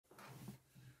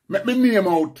Let me name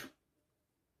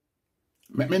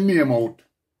out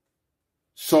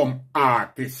some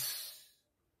artists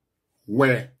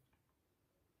where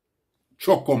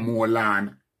Chocomo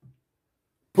land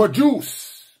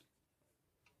produce.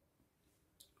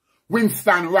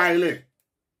 Winston Riley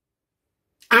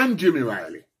and Jimmy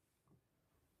Riley,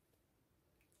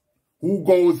 who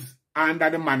goes under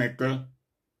the moniker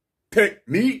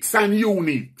Techniques and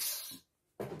Uniques.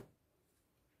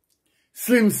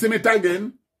 Slim Simit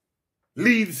again,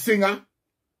 lead singer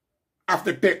of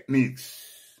the Techniques.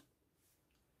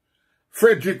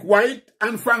 Frederick White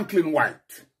and Franklin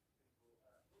White.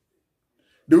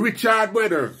 The Richard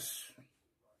Brothers.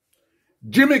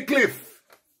 Jimmy Cliff.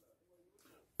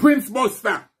 Prince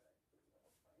Buster.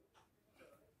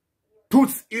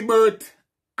 Toots Ebert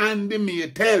and the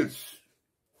Maytels.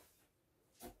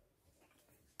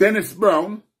 Dennis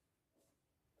Brown.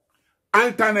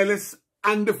 Alton Ellis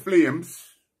and the Flames.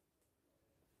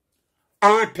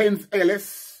 Hortense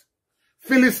Ellis.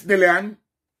 Phyllis Dillon.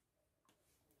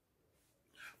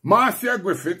 Marcia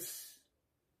Griffiths.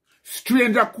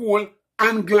 Stranger Cole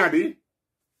and Gladdy.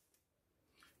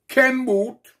 Ken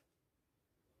Booth.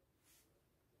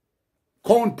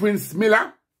 Count Prince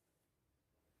Miller.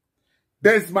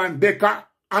 Desmond Decker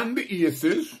and the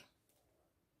Aces.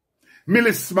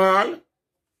 Millie Small.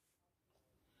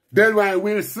 Delroy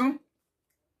Wilson.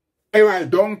 Errol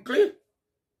Dunkley.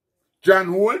 John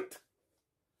Holt.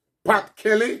 Pat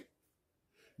Kelly.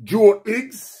 Joe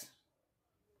Higgs.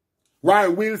 Roy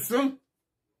Wilson.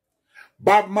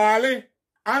 Bob Marley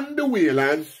and the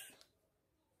Wailers.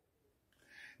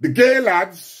 The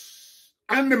Gaylads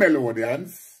and the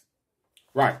Melodians.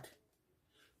 Right.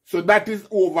 So that is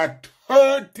over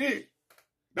 30.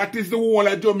 That is the whole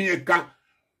of Jamaica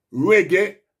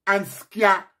reggae and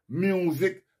ska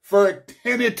music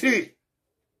fraternity.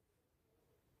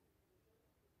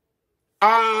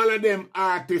 All of them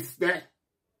artists there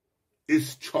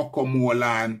is Chocomo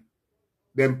land.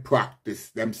 Them practice,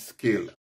 them skill.